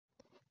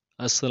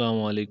السلام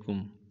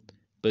علیکم.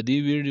 په دې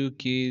ویډیو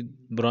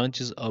کې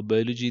برانچز او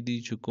بایولوژي دي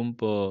چې کوم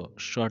په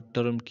شارټ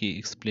ټرم کې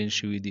ایکسپلین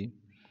شوي دي.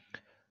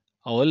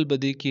 اول به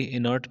دې کې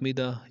اناټمي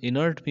ده.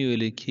 اناټمي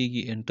ویل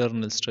کېږي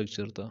انټرنل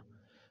سټرکچر ته.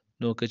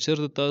 نو که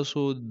چېرته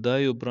تاسو دا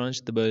یو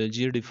برانچ د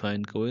بایولوژي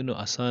ډیفاین کوئ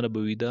نو اسانه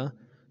به وي دا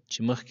چې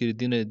مخکې د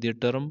دې نه د دې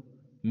ټرم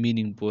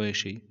مینینګ پوه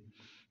شئ.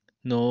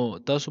 نو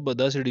تاسو به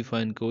داسې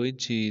ډیفاین کوئ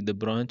چې د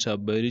برانچ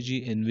اف بایولوژي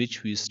in which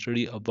we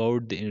study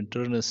about the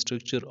internal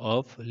structure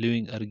of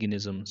living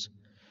organisms.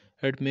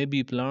 It may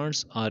be plants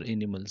or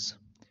animals.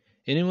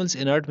 Animals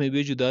anatomy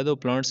بیا جدا ده او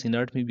plants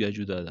anatomy بیا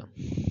جدا ده.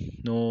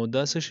 نو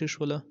دا څه شی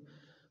شوله؟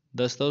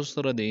 دا ستاسو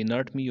سره د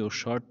اناټمي یو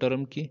شارټ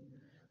ټرم کې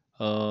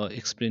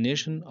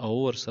ایکسپلینیشن او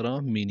ورسره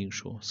مینینګ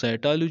شو.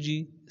 سایټالوجي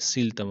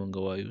سیل ته مونږ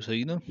وایو،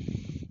 صحیح ده؟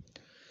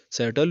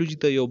 سایټالوجي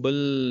ته یو بل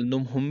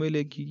نوم هم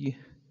ویلی کېږي.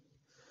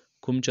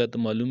 کوم چاته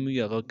معلوم وي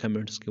هغه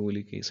کمنټس کې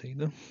ولیکئ، صحیح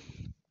ده؟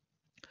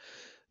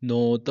 نو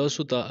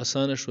تاسو ته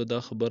اسانه شو دا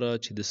خبره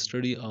چې د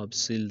سټډي اف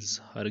سیلز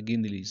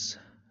ارګینلیز.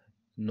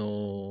 نو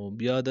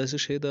بیا دا څه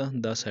شی ده؟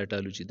 دا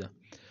سایټالوجي ده.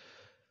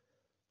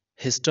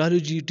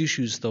 هیسټالوجي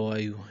ټیشوز ته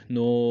وایو.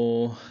 نو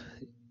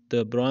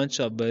the branch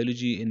of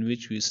biology in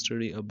which we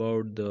study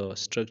about the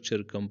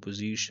structure,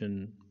 composition,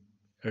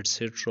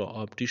 etc.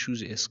 of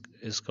tissues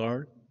is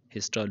called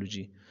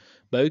histology.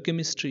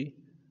 Biochemistry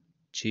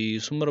چې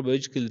څومره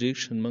بایولوژیکل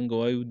ریاکشن مونږ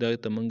وایو دا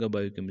ته مونږ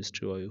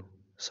بایوکیمستري وایو.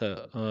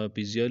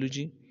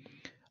 فیزیولوژي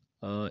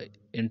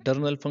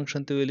انټرنل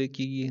فنکشن ته ویل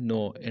کېږي. نو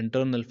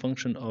انټرنل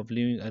فنکشن اف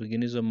لیوینګ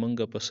ارګانیزم مونږ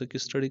په څه کې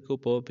سټډي کو؟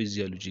 په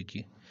فیزیولوژي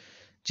کې.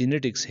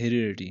 جینیټکس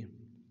هیریډیټي.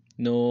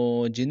 نو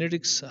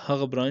جینیټکس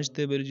هغه برانچ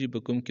دی بایولوژي په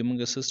کوم کې مونږ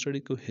څه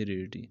سټډي کو؟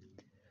 هیریډیټي.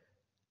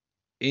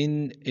 ان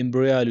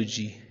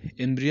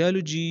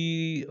امبریالوجي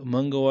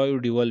مونږ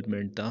وایو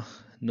ډیولپمنٹ ته.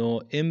 نو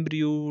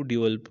امبریو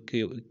ډیولپ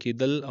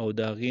کېدل او د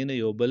هغې نه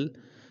یو بل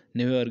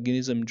نوی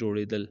ارګانیزم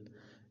جوړېدل.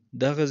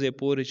 دغه ځای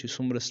پورې چې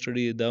څومره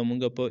سټډي دا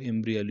مونږ په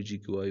امبریالوجي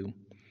کې وایو.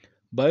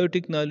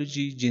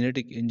 بایوټیکنالوجي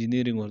جینیټک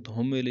انجینیرینګ ورته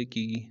هم ویل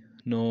کېږي.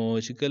 نو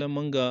چې کله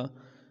مونږ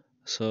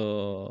څه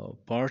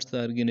پارټس د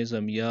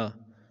ارګانیزم یا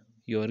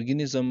یو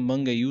ارګانیزم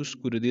مونږ یوز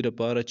کړو د دې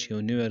لپاره چې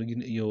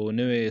یو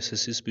نوی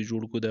سیسټم پې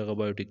جوړ کړو، دغه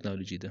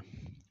بایوټیکنالوجي ده.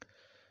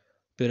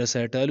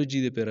 پیراسایټالوجي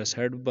د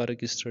پیراسایټ په باره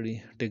کې سټډي.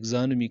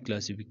 ټیکزانومي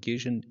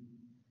کلاسیفیکیشن.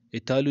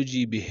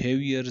 ایتالوجي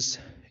بیهیویرز.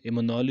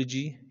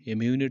 ایمونالوجي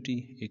امیونټي.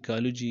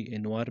 ایکالوجي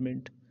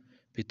انوایرمنټ.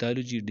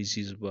 پیتالوجي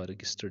ډیزیز په باره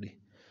کې سټډي.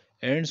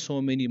 اینڈ سو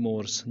مینی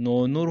مورس. نو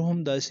نور هم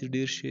داسې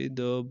ډیر شی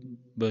د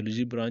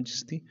بایولوژي برانچز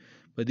دي.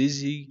 په دې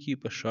ځای کې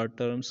په شارټ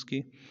ټرمز کې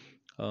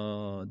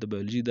د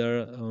بایولوژي دا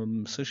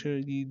څه شی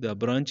دي؟ دا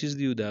برانچز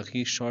دي او د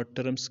هغې شارټ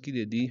ټرمز کې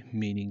د دې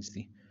مینینګز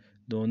دي.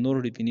 د نور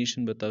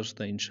ډیفینیشن به تاسو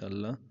ته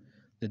انشاءالله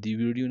د دې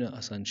ویډیو نه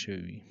اسان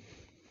شوی وي.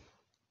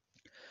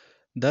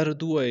 دا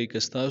راته ووایئ که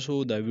ستاسو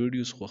دا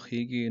ویډیوز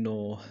خوښیږي نو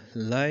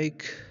لایک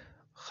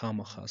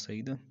خامخا،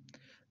 صحیح ده؟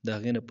 د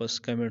هغې نه پس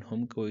کمنټ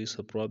هم کوئ،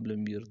 څه پرابلم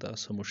وي ورته،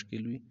 څه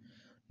مشکل وي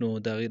نو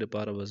د هغې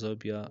لپاره به زه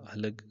بیا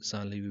لږ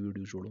ځانله یوه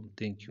ویډیو جوړوم.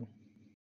 تھینک یو.